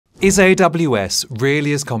Is AWS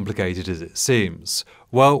really as complicated as it seems?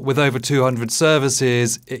 Well, with over 200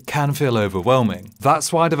 services, it can feel overwhelming.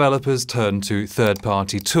 That's why developers turn to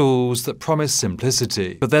third-party tools that promise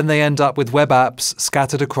simplicity. But then they end up with web apps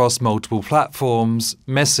scattered across multiple platforms,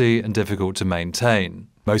 messy and difficult to maintain.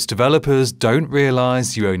 Most developers don't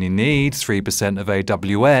realize you only need 3% of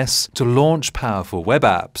AWS to launch powerful web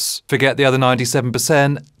apps. Forget the other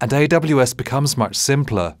 97%, and AWS becomes much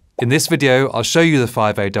simpler. In this video, I'll show you the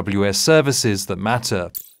 5 AWS services that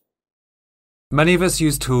matter. Many of us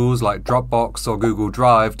use tools like Dropbox or Google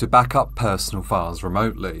Drive to back up personal files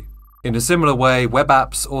remotely. In a similar way, web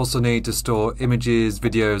apps also need to store images,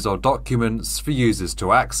 videos, or documents for users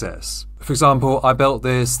to access. For example, I built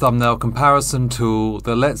this thumbnail comparison tool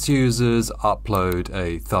that lets users upload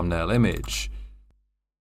a thumbnail image.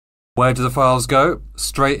 Where do the files go?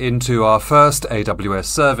 Straight into our first AWS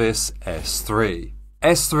service, S3.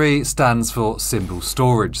 S3 stands for Simple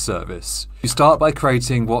Storage Service. You start by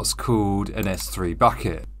creating what's called an S3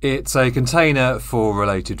 bucket. It's a container for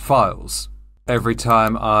related files. Every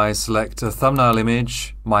time I select a thumbnail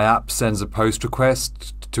image, my app sends a post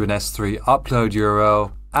request to an S3 upload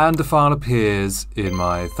URL, and the file appears in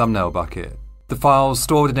my thumbnail bucket. The files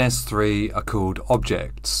stored in S3 are called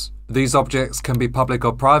objects. These objects can be public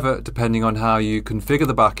or private depending on how you configure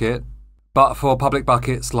the bucket. But for public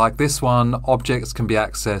buckets like this one, objects can be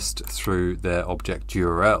accessed through their object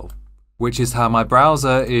URL, which is how my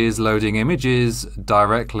browser is loading images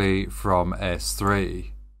directly from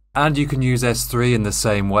S3. And you can use S3 in the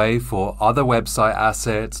same way for other website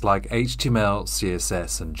assets like HTML,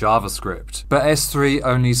 CSS, and JavaScript. But S3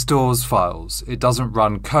 only stores files. It doesn't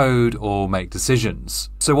run code or make decisions.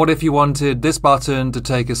 So what if you wanted this button to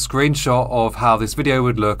take a screenshot of how this video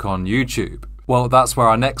would look on YouTube? Well, that's where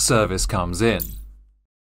our next service comes in.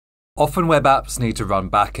 Often web apps need to run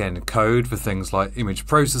back-end code for things like image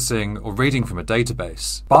processing or reading from a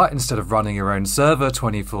database. But instead of running your own server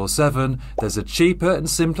 24/7, there's a cheaper and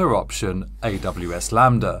simpler option, AWS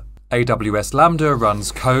Lambda. AWS Lambda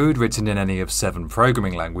runs code written in any of 7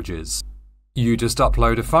 programming languages. You just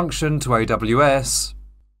upload a function to AWS,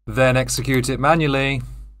 then execute it manually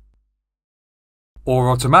or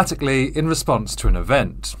automatically in response to an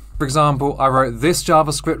event. For example, I wrote this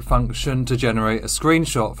JavaScript function to generate a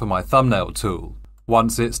screenshot for my thumbnail tool.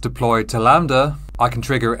 Once it's deployed to Lambda, I can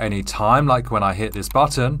trigger it any time, like when I hit this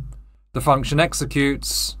button. The function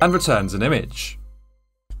executes and returns an image.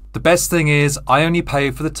 The best thing is I only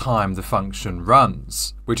pay for the time the function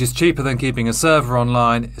runs, which is cheaper than keeping a server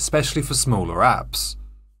online, especially for smaller apps.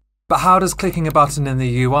 But how does clicking a button in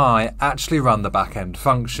the UI actually run the back-end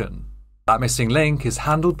function? That missing link is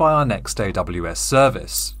handled by our next AWS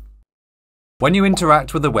service. When you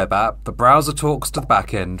interact with a web app, the browser talks to the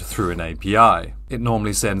backend through an API. It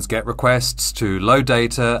normally sends GET requests to load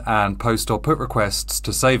data and POST or PUT requests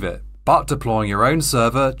to save it. But deploying your own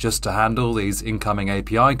server just to handle these incoming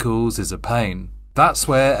API calls is a pain. That's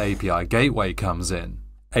where API Gateway comes in.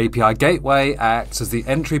 API Gateway acts as the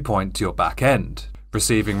entry point to your backend,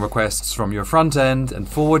 receiving requests from your front end and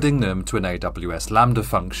forwarding them to an AWS Lambda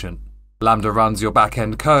function. Lambda runs your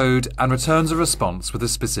backend code and returns a response with a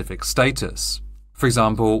specific status. For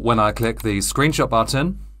example, when I click the screenshot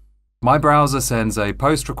button, my browser sends a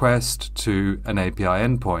POST request to an API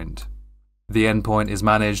endpoint. The endpoint is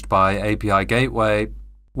managed by API Gateway,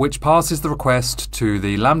 which passes the request to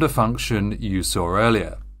the Lambda function you saw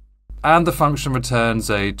earlier. And the function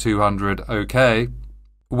returns a 200 OK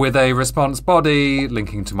with a response body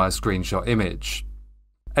linking to my screenshot image.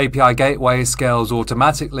 API Gateway scales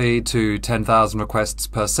automatically to 10,000 requests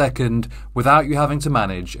per second without you having to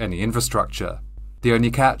manage any infrastructure. The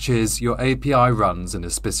only catch is your API runs in a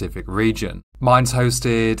specific region. Mine's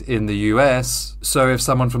hosted in the US, so if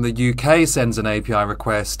someone from the UK sends an API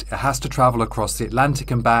request, it has to travel across the Atlantic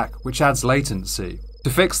and back, which adds latency. To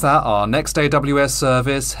fix that, our next AWS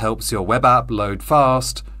service helps your web app load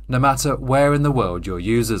fast, no matter where in the world your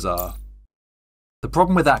users are. The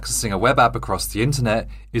problem with accessing a web app across the internet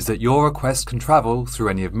is that your request can travel through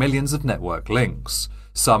any of millions of network links,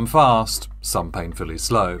 some fast, some painfully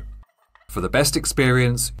slow. For the best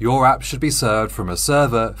experience, your app should be served from a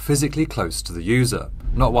server physically close to the user,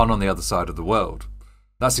 not one on the other side of the world.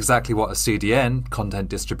 That's exactly what a CDN, Content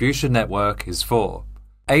Distribution Network, is for.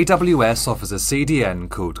 AWS offers a CDN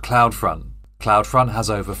called CloudFront. CloudFront has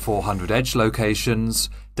over 400 edge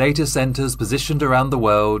locations, data centers positioned around the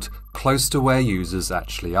world, close to where users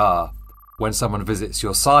actually are. When someone visits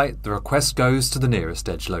your site, the request goes to the nearest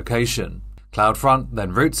edge location. CloudFront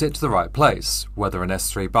then routes it to the right place, whether an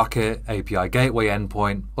S3 bucket, API Gateway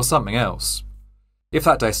endpoint, or something else. If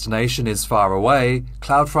that destination is far away,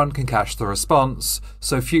 CloudFront can cache the response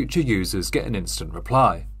so future users get an instant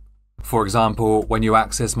reply. For example, when you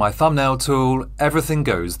access my thumbnail tool, everything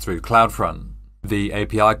goes through CloudFront. The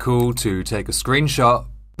API call to take a screenshot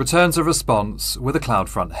returns a response with a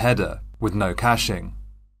CloudFront header, with no caching.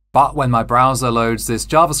 But when my browser loads this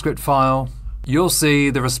JavaScript file, you'll see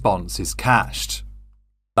the response is cached.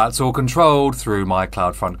 That's all controlled through my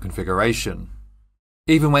CloudFront configuration.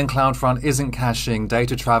 Even when CloudFront isn't caching,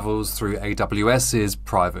 data travels through AWS's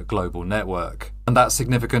private global network, and that's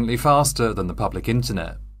significantly faster than the public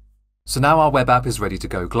internet. So now our web app is ready to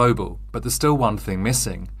go global, but there's still one thing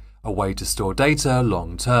missing: a way to store data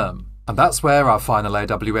long term. And that's where our final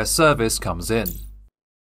AWS service comes in.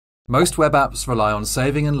 Most web apps rely on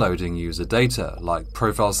saving and loading user data, like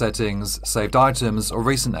profile settings, saved items, or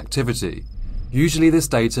recent activity. Usually this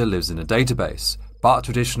data lives in a database, but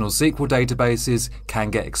traditional SQL databases can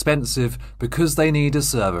get expensive because they need a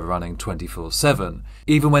server running 24/7,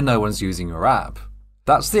 even when no one's using your app.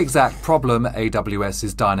 That's the exact problem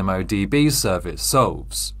AWS's DynamoDB service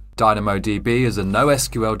solves. DynamoDB is a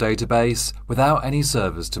NoSQL database without any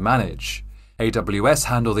servers to manage. AWS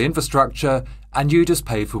handle the infrastructure, and you just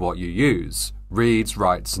pay for what you use: reads,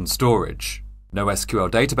 writes, and storage. NoSQL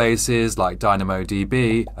databases like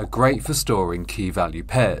DynamoDB are great for storing key-value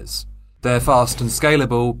pairs. They're fast and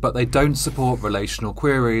scalable, but they don't support relational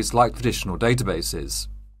queries like traditional databases.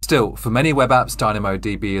 Still, for many web apps,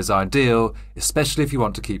 DynamoDB is ideal, especially if you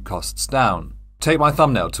want to keep costs down. Take my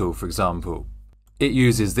thumbnail tool, for example. It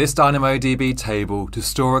uses this DynamoDB table to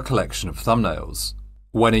store a collection of thumbnails.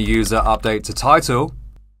 When a user updates a title,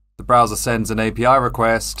 the browser sends an API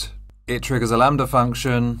request, it triggers a Lambda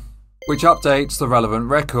function, which updates the relevant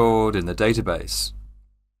record in the database.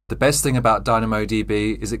 The best thing about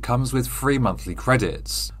DynamoDB is it comes with free monthly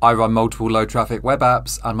credits. I run multiple low-traffic web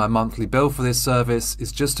apps, and my monthly bill for this service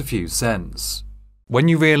is just a few cents. When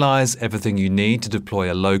you realize everything you need to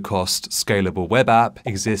deploy a low-cost, scalable web app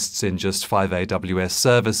exists in just 5 AWS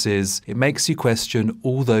services, it makes you question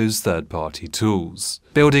all those third-party tools.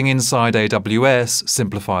 Building inside AWS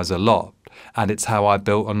simplifies a lot, and it's how I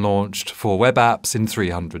built and launched 4 web apps in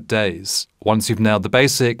 300 days. Once you've nailed the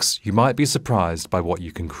basics, you might be surprised by what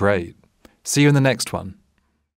you can create. See you in the next one.